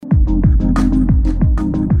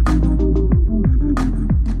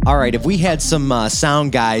All right, if we had some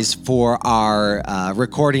sound guys for our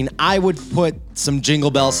recording, I would put some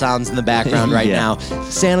Jingle Bell sounds in the background right now.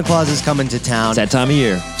 Santa Claus is coming to town. It's that time of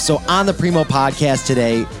year. So on the Primo podcast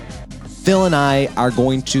today, Phil and I are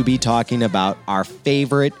going to be talking about our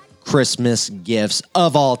favorite Christmas gifts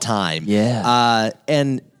of all time. Yeah.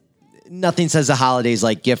 And nothing says the holidays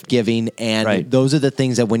like gift giving, and those are the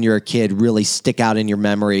things that when you're a kid really stick out in your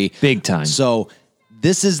memory. Big time. So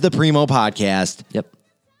this is the Primo podcast. Yep.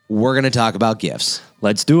 We're going to talk about gifts.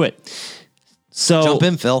 Let's do it. So jump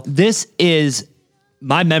in, Phil. This is,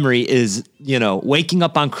 my memory is, waking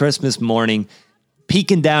up on Christmas morning,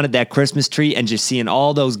 peeking down at that Christmas tree and just seeing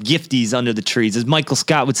all those gifties under the trees. As Michael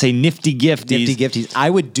Scott would say, nifty gifties. Nifty gifties. I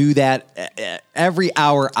would do that every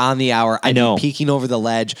hour on the hour. I know. I'd be peeking over the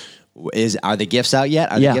ledge. Are the gifts out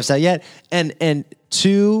yet? Are the gifts out yet? And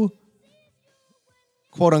to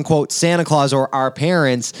quote unquote Santa Claus or our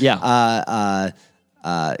parents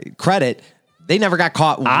credit, they never got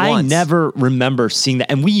caught once. I never remember seeing that.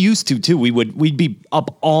 And we used to too. We'd be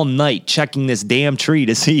up all night checking this damn tree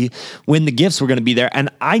to see when the gifts were going to be there. And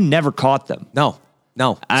I never caught them. No.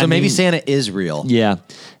 So maybe Santa is real. Yeah.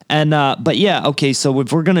 And, but yeah, okay. So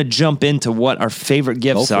if we're going to jump into what our favorite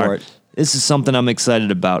gifts are, this is something I'm excited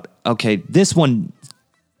about. Okay. This one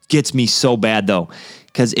gets me so bad though,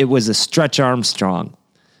 because it was a Stretch Armstrong.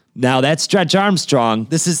 Now that Stretch Armstrong,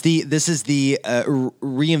 this is the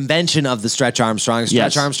reinvention of the Stretch Armstrong.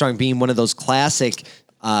 Stretch Armstrong being one of those classic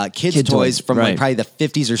kids toys from like probably the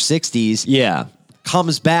 50s or 60s. Yeah,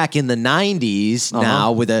 comes back in the 90s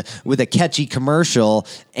now with a catchy commercial,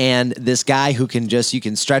 and this guy who can you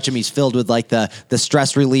can stretch him. He's filled with like the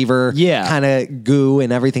stress reliever kind of goo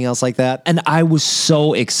and everything else like that. And I was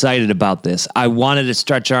so excited about this. I wanted a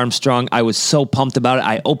Stretch Armstrong. I was so pumped about it.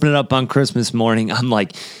 I opened it up on Christmas morning. I'm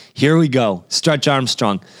like, here we go, Stretch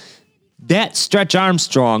Armstrong. That Stretch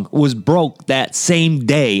Armstrong was broke that same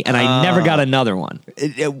day, and I never got another one.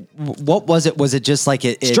 What was it? Was it just like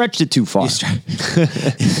it stretched it too far?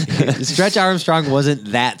 Stretch Armstrong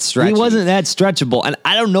wasn't that stretchy. He wasn't that stretchable, and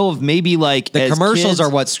I don't know if maybe like the commercials are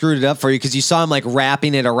what screwed it up for you, because you saw him like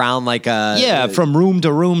wrapping it around like a from room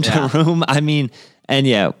to room to room. I mean,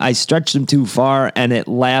 and I stretched him too far, and it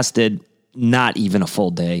lasted not even a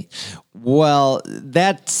full day. Well,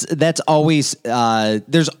 that's always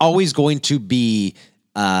there's always going to be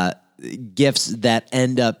gifts that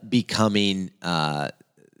end up becoming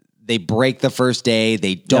they break the first day,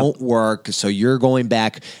 they don't work, so you're going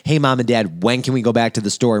back, hey mom and dad, when can we go back to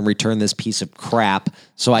the store and return this piece of crap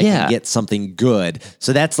so I can get something good?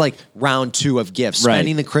 So that's like round 2 of gifts,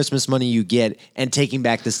 spending the Christmas money you get and taking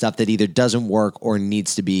back the stuff that either doesn't work or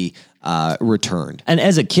needs to be returned. And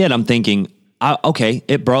as a kid, I'm thinking, okay,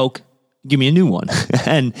 it broke. Give me a new one.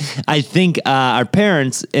 And I think our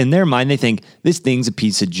parents, in their mind, they think this thing's a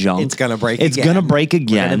piece of junk. It's going to break again. It's going to break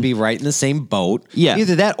again. We're going to be right in the same boat. Yeah.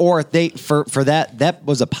 Either that or for that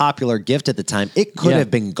was a popular gift at the time. It could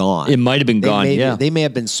have been gone. It might have been gone, They may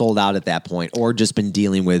have been sold out at that point or just been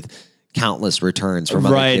dealing with countless returns from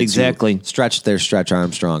other kids exactly. who stretched their Stretch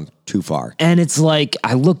Armstrong too far. And it's like,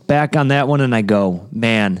 I look back on that one and I go,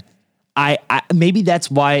 man, I maybe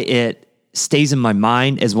that's why it stays in my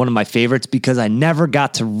mind as one of my favorites, because I never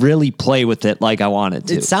got to really play with it like I wanted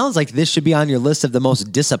to. It sounds like this should be on your list of the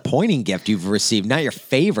most disappointing gift you've received, not your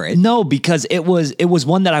favorite. No, because it was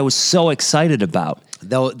one that I was so excited about.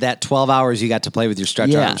 Though that 12 hours you got to play with your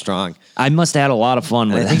Stretch Armstrong. I must have had a lot of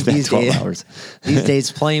fun with that 12 hours. These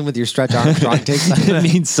days, playing with your Stretch Armstrong takes it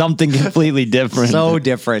means something completely different. So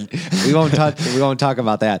different. We won't talk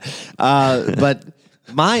about that. But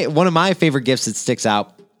one of my favorite gifts that sticks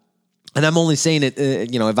out, and I'm only saying it,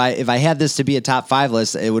 if I had this to be a top 5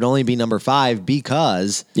 list, it would only be number 5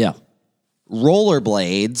 because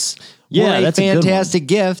rollerblades were a fantastic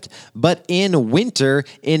gift, but in winter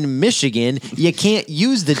in Michigan, you can't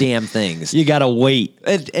use the damn things. You got to wait.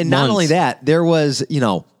 And not only that, there was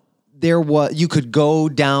you could go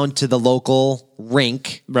down to the local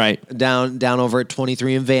rink, down over at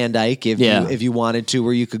 23 in Van Dyke if you wanted to,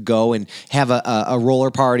 where you could go and have a roller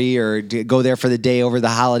party or go there for the day over the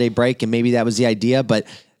holiday break, and maybe that was the idea. But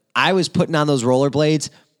I was putting on those rollerblades,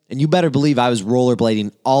 and you better believe I was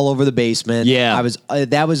rollerblading all over the basement. Yeah, I was.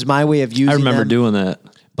 That was my way of using. I remember doing that.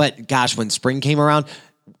 But gosh, when spring came around,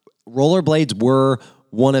 rollerblades were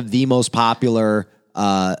one of the most popular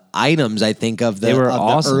items, I think, of the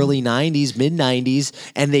early 90s, mid 90s,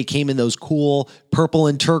 and they came in those cool purple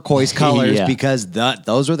and turquoise colors because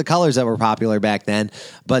those were the colors that were popular back then.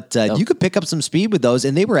 But you could pick up some speed with those,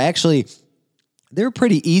 and they were actually They were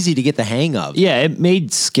pretty easy to get the hang of. Yeah, it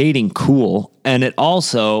made skating cool, and it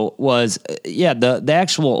also was the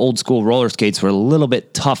actual old school roller skates were a little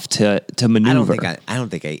bit tough to maneuver. I don't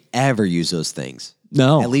think I ever used those things.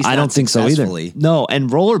 No, at least I not don't think so either. successfully. No, and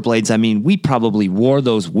rollerblades. I mean, we probably wore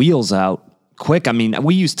those wheels out quick. I mean,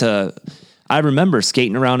 we used to. I remember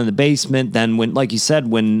skating around in the basement. Then when, like you said,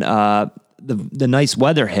 when the nice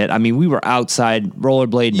weather hit, I mean, we were outside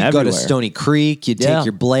rollerblading You'd everywhere. go to Stony Creek, you'd Yeah. take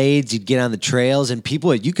your blades, you'd get on the trails, and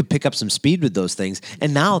you could pick up some speed with those things.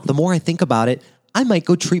 And now, the more I think about it, I might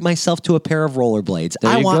go treat myself to a pair of rollerblades.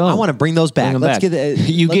 There you go. I want to bring those back. Bring 'em Let's back.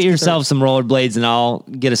 You let's get yourself some rollerblades, and I'll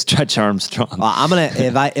get a Stretch Armstrong. I'm gonna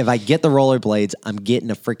if I get the rollerblades, I'm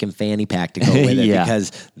getting a freaking fanny pack to go with it Yeah.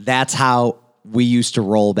 because that's how we used to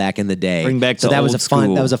roll back in the day. Bring back so the that was old a fun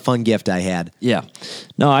school. that was a fun gift I had. Yeah.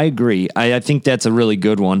 No, I agree. I think that's a really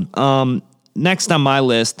good one. Next on my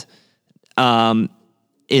list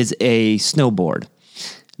is a snowboard.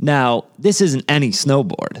 Now, this isn't any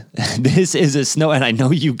snowboard. This is a snow, and I know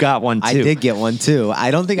you got one too. I did get one too. I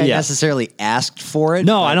don't think I Yeah. necessarily asked for it.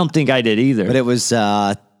 No, I don't think I did either. But it was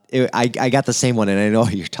I got the same one, and I know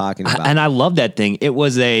what you're talking about. And I love that thing. It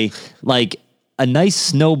was a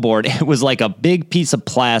nice snowboard. It was like a big piece of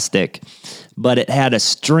plastic, but it had a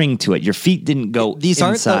string to it. Your feet didn't go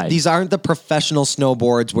inside. These aren't the professional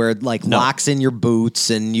snowboards where it locks in your boots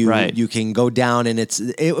and you can go down, and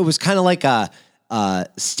it was kind of like a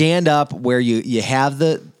stand up where you have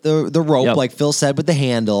the rope, Yep. like Phil said, with the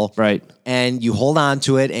handle, Right. and you hold on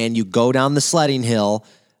to it and you go down the sledding hill.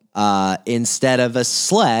 Instead of a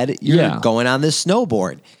sled, you're going on this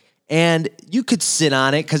snowboard, and you could sit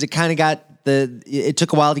on it because it kind of it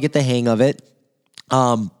took a while to get the hang of it.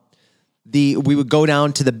 We would go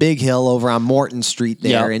down to the big hill over on Morton Street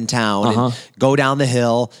there in town and go down the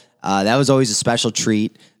hill. That was always a special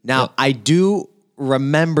treat. Now, I do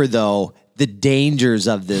remember, though, the dangers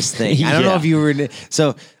of this thing. I don't know if you were...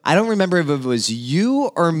 So, I don't remember if it was you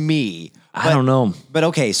or me. I don't know. But,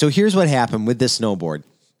 okay, so here's what happened with this snowboard.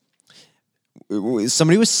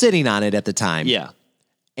 Somebody was sitting on it at the time. Yeah.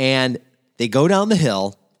 And they go down the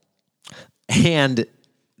hill, and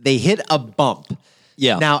they hit a bump.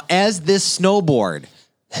 Yeah. Now, as this snowboard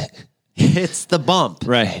hits the bump,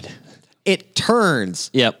 Right. it turns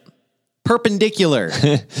Yep. perpendicular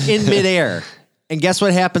in midair. And guess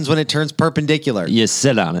what happens when it turns perpendicular? You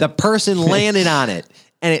sit on it. The person landed on it,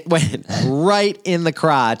 and it went right in the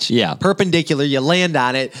crotch. Yeah. Perpendicular. You land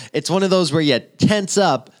on it. It's one of those where you tense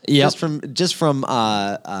up Yep. just from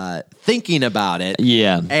thinking about it.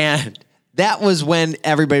 Yeah. And that was when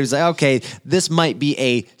everybody was like, okay, this might be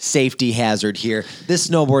a safety hazard here. This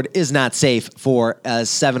snowboard is not safe for a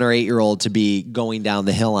 7 or 8 year old to be going down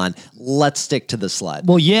the hill on. Let's stick to the sled.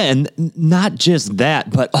 Well, yeah, and not just that,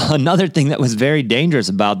 but another thing that was very dangerous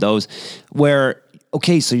about those, where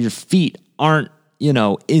so your feet aren't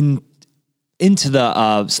into the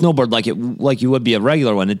snowboard like you would be a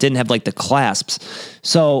regular one. It didn't have like the clasps.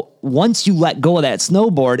 So once you let go of that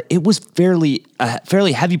snowboard, it was fairly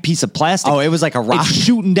heavy piece of plastic. Oh, it was like a rock. It's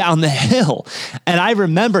shooting down the hill, and I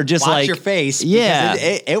remember just Watch like your face. Yeah,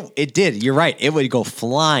 because it did. You're right. It would go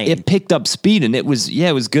flying. it picked up speed, and it was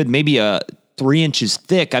good. Maybe 3 inches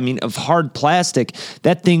thick. I mean, of hard plastic.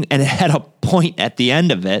 That thing, and it had a point at the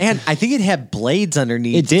end of it. And I think it had blades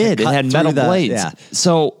underneath. It did. It had metal blades. Yeah.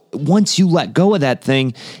 So once you let go of that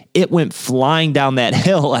thing, it went flying down that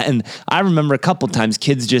hill. And I remember a couple times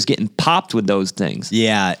kids just getting popped with those things.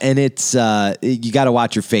 Yeah, and it's you got to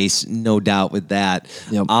watch your face, no doubt with that.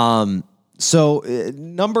 Yep. So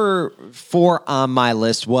number 4 on my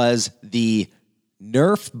list was the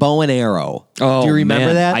Nerf bow and arrow. Oh, do you remember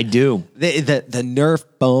man, that? I do. The Nerf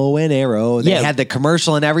bow and arrow. They had the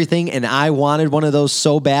commercial and everything, and I wanted one of those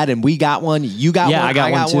so bad. And we got one. You got one. I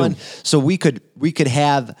got one too. So we could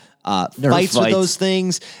have fights with those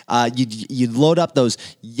things. You'd load up those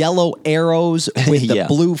yellow arrows with the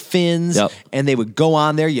blue fins, and they would go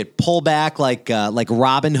on there. You'd pull back like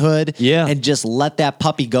Robin Hood, and just let that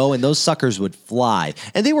puppy go, and those suckers would fly.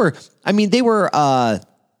 And they were.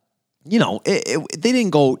 They didn't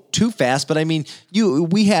go too fast, but I mean,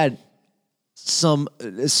 we had some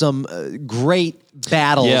great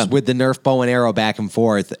battles with the Nerf bow and arrow back and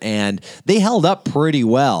forth, and they held up pretty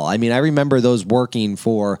well. I mean, I remember those working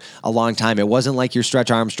for a long time. It wasn't like your Stretch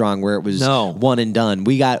Armstrong where it was one and done.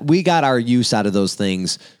 We got our use out of those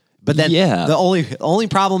things, but then the only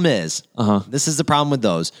problem is this is the problem with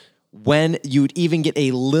those. When you'd even get a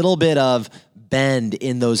little bit of bend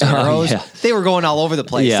in those arrows, they were going all over the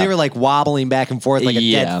place. Yeah. They were like wobbling back and forth like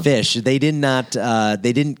a dead fish. They did not.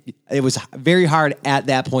 It was very hard at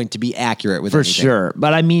that point to be accurate with For anything. sure.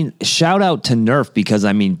 But I mean, shout out to Nerf because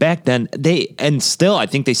I mean, back then I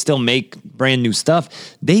think they still make brand new stuff.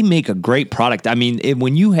 They make a great product. I mean,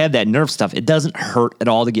 when you have that Nerf stuff, it doesn't hurt at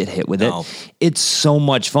all to get hit with it. It's so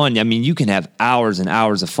much fun. I mean, you can have hours and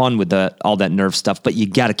hours of fun with all that Nerf stuff, but you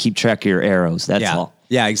got to keep track of your arrows. That's all.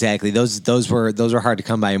 Yeah, exactly. Those were hard to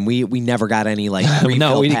come by, and we never got any like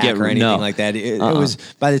refill we didn't pack get or anything like that. It was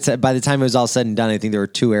by the time it was all said and done, I think there were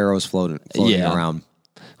 2 arrows floating around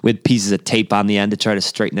with pieces of tape on the end to try to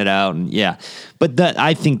straighten it out. And but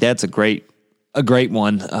I think that's a great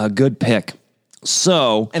one, a good pick.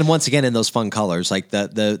 So, and once again in those fun colors like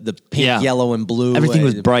the pink, yellow, and blue. Everything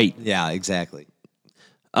was bright. Yeah, exactly.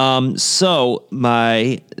 So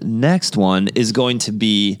my next one is going to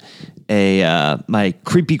be my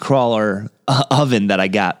creepy crawler oven that I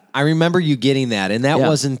got. I remember you getting that, and that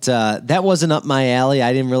wasn't up my alley.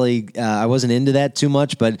 I didn't really, I wasn't into that too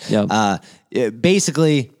much, but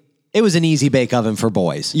basically, it was an easy bake oven for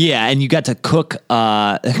boys. Yeah, and you got to cook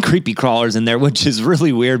creepy crawlers in there, which is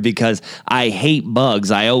really weird because I hate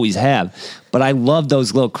bugs. I always have. But I love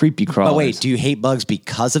those little creepy crawlers. But wait, do you hate bugs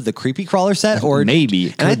because of the creepy crawler set, or maybe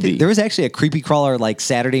it could be? There was actually a creepy crawler like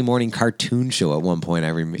Saturday morning cartoon show at one point. I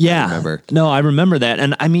remember. No, I remember that.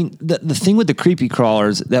 And I mean, the thing with the creepy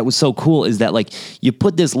crawlers that was so cool is that like you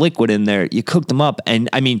put this liquid in there, you cooked them up, and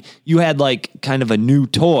I mean, you had like kind of a new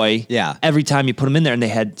toy. Yeah. Every time you put them in there, and they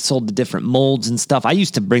had sold the different molds and stuff. I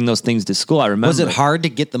used to bring those things to school. I remember. Was it hard to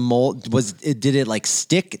get the mold? Did it like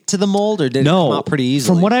stick to the mold, or did it come out pretty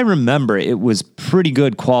easily? From what I remember, it was pretty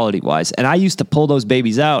good quality wise. And I used to pull those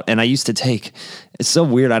babies out, and I used to take, it's so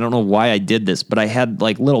weird. I don't know why I did this, but I had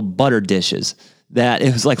like little butter dishes that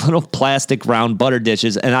it was like little plastic round butter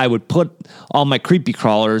dishes. And I would put all my creepy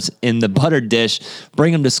crawlers in the butter dish,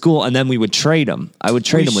 bring them to school, and then we would trade them. I would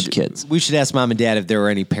trade them with kids. We should ask mom and dad if there were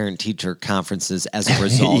any parent teacher conferences as a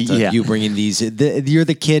result of you bringing these. You're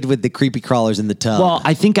the kid with the creepy crawlers in the tub. Well,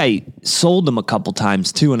 I think I sold them a couple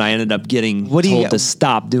times too, and I ended up getting told to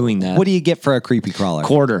stop doing that. What do you get for a creepy crawler?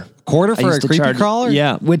 Quarter for a creepy crawler?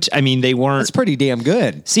 Yeah, which I mean they weren't. That's pretty damn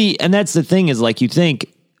good. See, and that's the thing is like you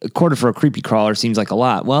think a quarter for a creepy crawler seems like a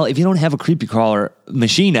lot. Well, if you don't have a creepy crawler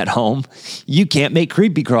machine at home, you can't make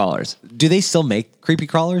creepy crawlers. Do they still make creepy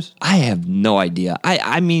crawlers? I have no idea.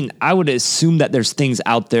 I mean, I would assume that there's things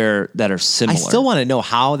out there that are similar. I still want to know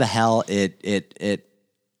how the hell it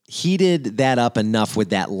heated that up enough with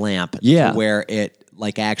that lamp to where it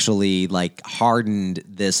like actually like hardened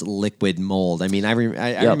this liquid mold. I mean, I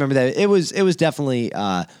remember that it was definitely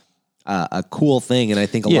a cool thing, and I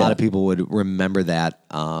think a lot of people would remember that.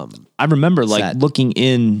 I remember like looking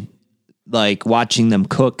in, like watching them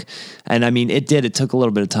cook, and I mean, it took a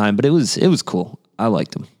little bit of time, but it was cool. I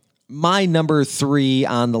liked them. My number 3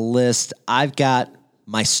 on the list, I've got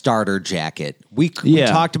my starter jacket. We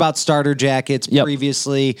talked about starter jackets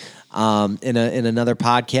previously in another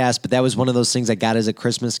podcast, but that was one of those things I got as a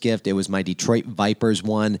Christmas gift. It was my Detroit Vipers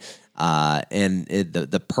one. And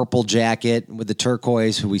the purple jacket with the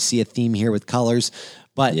turquoise, who we see a theme here with colors.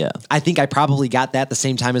 But I think I probably got that the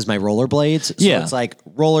same time as my rollerblades. So it's like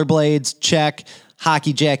rollerblades, check.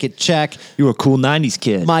 Hockey jacket, check. You were a cool 90s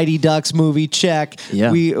kid. Mighty Ducks movie, check.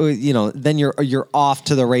 Yeah. Then you're off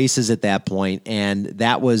to the races at that point. And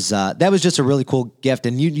that was just a really cool gift.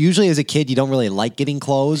 And usually as a kid, you don't really like getting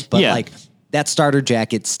clothes. But like that starter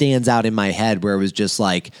jacket stands out in my head where it was just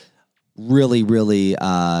like, really, really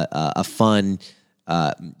a fun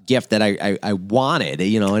gift that I wanted,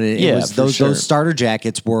 and it was those starter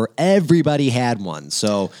jackets were everybody had one,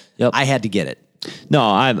 so I had to get it. No,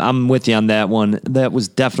 I'm with you on that one. That was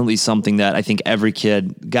definitely something that I think every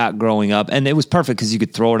kid got growing up, and it was perfect because you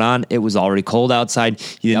could throw it on. It was already cold outside.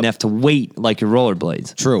 You didn't have to wait like your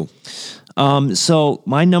rollerblades. True. So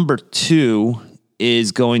my number 2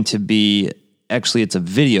 is going to be. Actually, it's a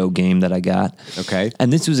video game that I got. Okay.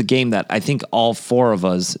 And this was a game that I think all 4 of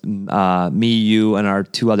us, me, you, and our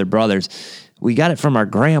 2 other brothers, we got it from our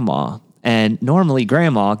grandma. And normally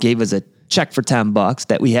grandma gave us a check for $10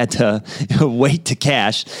 that we had to wait to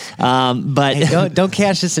cash. But hey, don't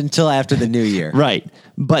cash this until after the new year. Right.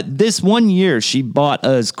 But this one year she bought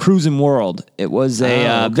us Cruisin' World. It was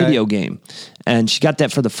a video game. And she got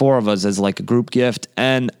that for the 4 of us as like a group gift.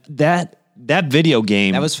 And that video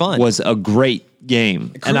game that was fun. Was a great game.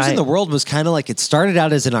 Cruising the World was kind of like, it started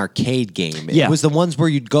out as an arcade game. It was the ones where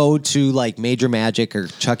you'd go to like Major Magic or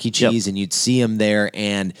Chuck E. Cheese and you'd see them there,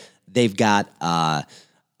 and they've got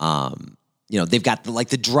they've got like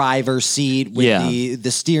the driver's seat with Yeah.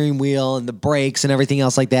 the steering wheel and the brakes and everything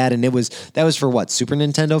else like that. And that was for what, Super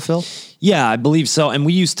Nintendo, Phil? Yeah, I believe so. And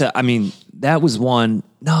we used to, that was one,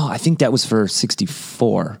 no, I think that was for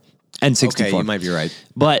 64 and 64. Okay, you might be right.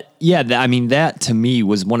 But yeah, that to me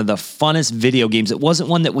was one of the funnest video games. It wasn't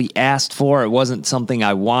one that we asked for. It wasn't something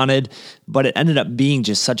I wanted, but it ended up being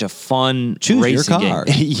just such a fun Choose racing your car.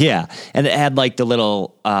 game. Yeah. And it had like the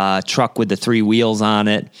little truck with the 3 wheels on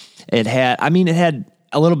it. It had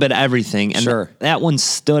a little bit of everything. And Sure. that one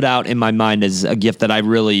stood out in my mind as a gift that I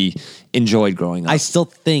really enjoyed growing up. I still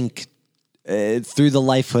think through the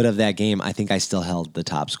lifehood of that game, I think I still held the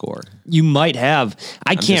top score. You might have.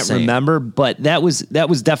 I can't just saying. remember, but that was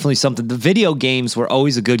definitely something. The video games were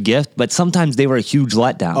always a good gift, but sometimes they were a huge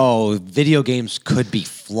letdown. Oh, video games could be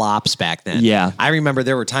flops back then. Yeah. I remember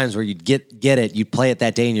there were times where you'd get it, you'd play it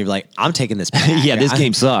that day, and you're like, I'm taking this back. Yeah, this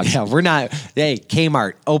game sucks. Yeah, we're not. Hey,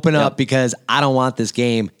 Kmart, open up because I don't want this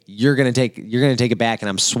game. You're gonna take it back, and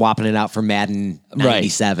I'm swapping it out for Madden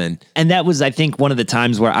 97. And that was, I think, one of the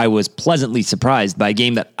times where I was pleasantly surprised by a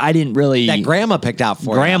game that I didn't really... That Grandma picked out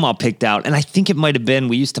for you. Grandma picked out. And I think it might have been,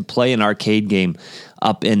 we used to play an arcade game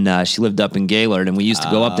up in, she lived up in Gaylord, and we used to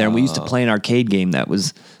go up there, and we used to play an arcade game that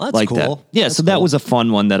was That's like cool. that. Yeah, That's so that cool. was a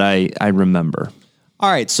fun one that I remember. All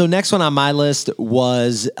right, so next one on my list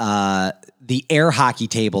was the air hockey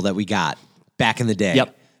table that we got back in the day.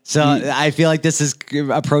 Yep. So I feel like this is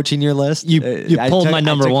approaching your list. You I pulled took- my I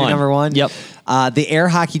number took your one. Number one. Yep. The air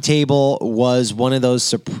hockey table was one of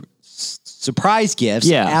those surprise gifts.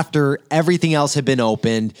 Yeah. After everything else had been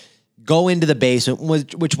opened. Go into the basement,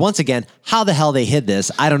 which once again, how the hell they hid this,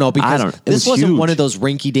 I don't know, because It this was wasn't huge. one of those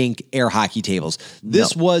rinky-dink air hockey tables.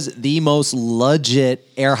 This was the most legit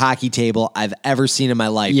air hockey table I've ever seen in my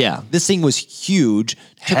life. Yeah. This thing was huge,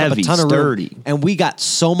 took up Heavy, a ton of sturdy. room, and we got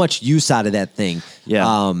so much use out of that thing.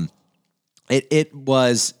 Yeah. It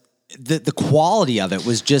was the quality of it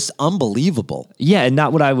was just unbelievable. Yeah, and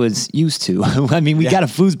not what I was used to. We got a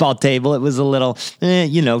foosball table. It was a little,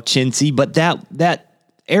 chintzy, but that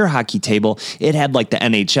air hockey table, it had like the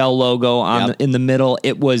NHL logo on in the middle.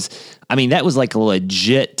 It was, that was like a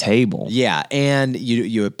legit table. Yeah, and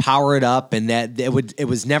you would power it up, and it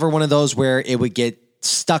was never one of those where it would get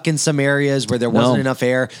stuck in some areas where there wasn't enough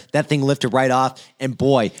air. That thing lifted right off, and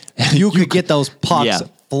boy, you could get those pucks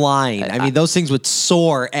flying. Those things would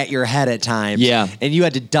soar at your head at times. Yeah. And you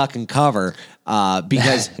had to duck and cover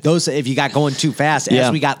because those, if you got going too fast, as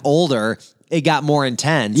we got older, it got more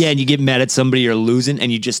intense. Yeah, and you get mad at somebody you're losing,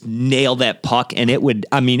 and you just nail that puck, and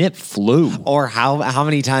it flew. Or how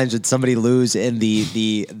many times did somebody lose in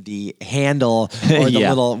the handle or the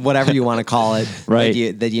little whatever you want to call it,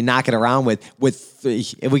 right? That you knock it around with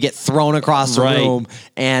it would get thrown across the room,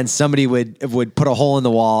 and somebody would put a hole in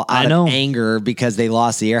the wall out of anger because they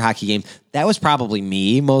lost the air hockey game. That was probably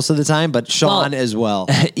me most of the time, but Sean as well.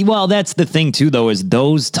 Well, that's the thing too, though, is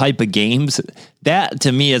those type of games. That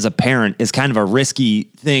to me as a parent is kind of a risky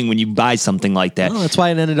thing when you buy something like that. Oh, that's why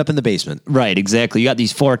it ended up in the basement. Right, exactly. You got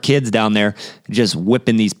these 4 kids down there just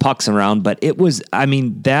whipping these pucks around, but it was, I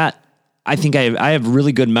think I have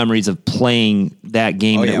really good memories of playing that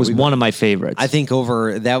game. And it was one of my favorites. I think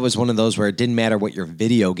that was one of those where it didn't matter what your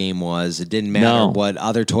video game was. It didn't matter what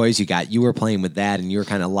other toys you got. You were playing with that, and you were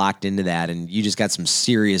kind of locked into that, and you just got some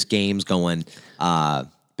serious games going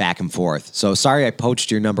back and forth. So sorry I poached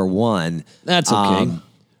your number one. That's okay.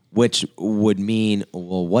 Which would mean,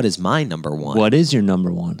 well, what is my number one? What is your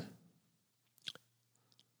number one?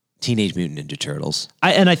 Teenage Mutant Ninja Turtles.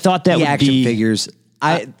 I thought that The would action be figures.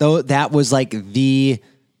 Though that was like the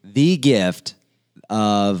gift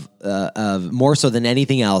of more so than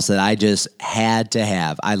anything else that I just had to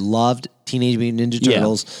have. I loved Teenage Mutant Ninja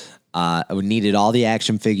Turtles. I needed all the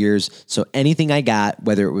action figures. So anything I got,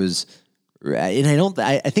 whether it was, and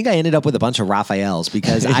I think I ended up with a bunch of Raphaels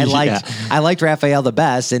because I liked Raphael the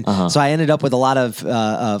best, and so I ended up with a lot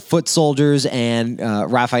of foot soldiers and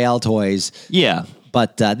Raphael toys. Yeah.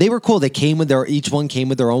 But they were cool. They came with each one came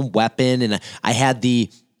with their own weapon, and I had the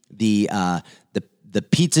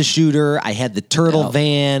pizza shooter. I had the turtle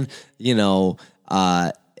van.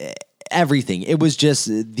 Everything. It was just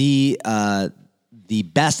the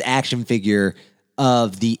best action figure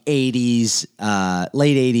of the 80s,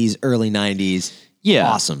 late 80s, early 90s. Yeah.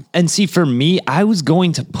 Awesome. And see, for me, I was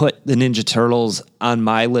going to put the Ninja Turtles on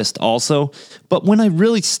my list also, but when I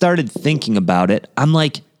really started thinking about it, I'm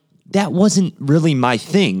like, that wasn't really my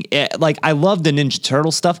thing. I love the Ninja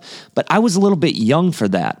Turtle stuff, but I was a little bit young for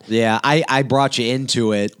that. Yeah, I brought you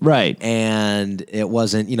into it, right? And it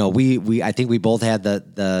wasn't, I think we both had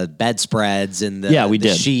the bedspreads and the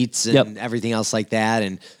did. sheets and everything else like that,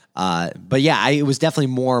 and But yeah, it was definitely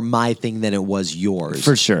more my thing than it was yours.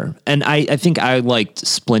 For sure. And I think I liked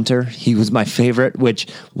Splinter. He was my favorite, which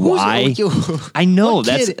why? I know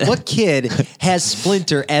what kid has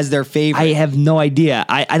Splinter as their favorite? I have no idea.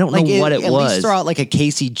 I don't know what it was. At least throw out like a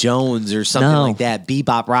Casey Jones or something like that.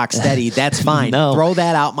 Bebop Rocksteady. That's fine. No. Throw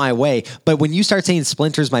that out my way. But when you start saying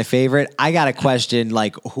Splinter's my favorite, I got to question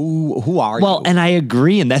like who are you? Well, and I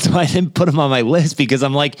agree, and that's why I didn't put him on my list, because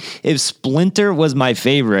I'm like, if Splinter was my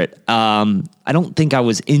favorite, I don't think I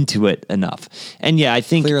was into it enough. And yeah, I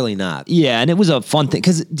think clearly not. Yeah, and it was a fun thing,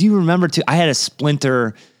 because do you remember too? I had a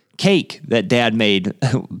Splinter cake that Dad made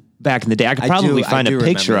back in the day. I could probably find a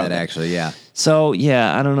picture of it. Actually, yeah. So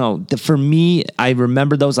yeah, I don't know. For me, I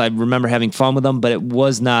remember those. I remember having fun with them, but it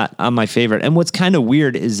was not on my favorite. And what's kind of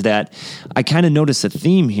weird is that I kind of noticed a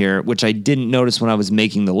theme here, which I didn't notice when I was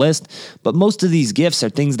making the list. But most of these gifts are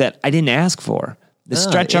things that I didn't ask for. The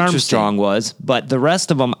Stretch Armstrong was, but the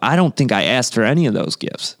rest of them, I don't think I asked for any of those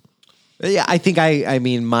gifts. Yeah, I think I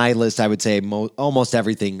mean, my list, I would say almost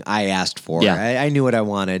everything I asked for. Yeah. I knew what I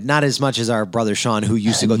wanted. Not as much as our brother Sean, who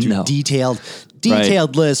used to go through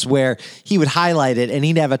detailed lists where he would highlight it and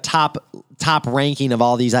he'd have a top ranking of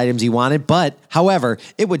all these items he wanted. But however,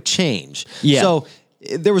 it would change. Yeah. So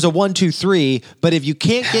there was a 1, 2, 3, but if you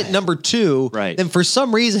can't get number 2, right, then for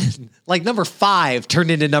some reason, like number 5 turned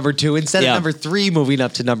into number 2 instead of number 3 moving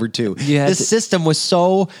up to number 2. This system was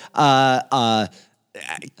so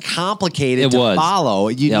complicated to follow.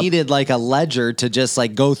 You needed like a ledger to just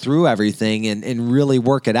like go through everything and really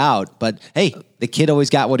work it out. But hey, the kid always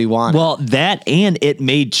got what he wanted. Well, that, and it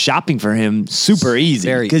made shopping for him super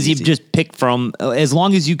easy, because you just picked from, as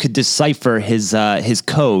long as you could decipher his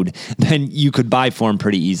code, then you could buy for him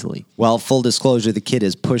pretty easily. Well, full disclosure, the kid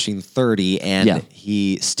is pushing 30 and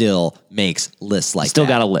he still makes lists like that. Still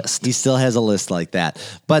got a list. He still has a list like that.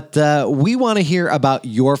 But we want to hear about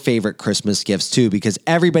your favorite Christmas gifts too, because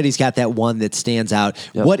everybody's got that one that stands out.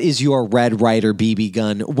 Yep. What is your Red Ryder BB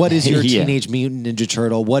gun? What is your Teenage Mutant Ninja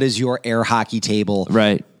Turtle? What is your air hockey table?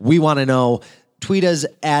 Right. We want to know. Tweet us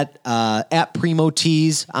at Primo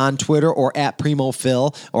Tees on Twitter, or at Primo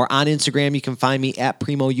Phil, or on Instagram. You can find me at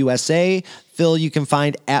Primo USA. Phil, you can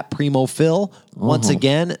find at Primo Phil. Once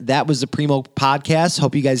again, that was the Primo Podcast.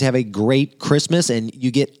 Hope you guys have a great Christmas and you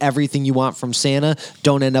get everything you want from Santa.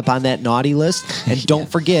 Don't end up on that naughty list. And don't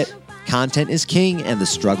forget, content is king and the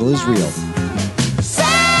struggle is real.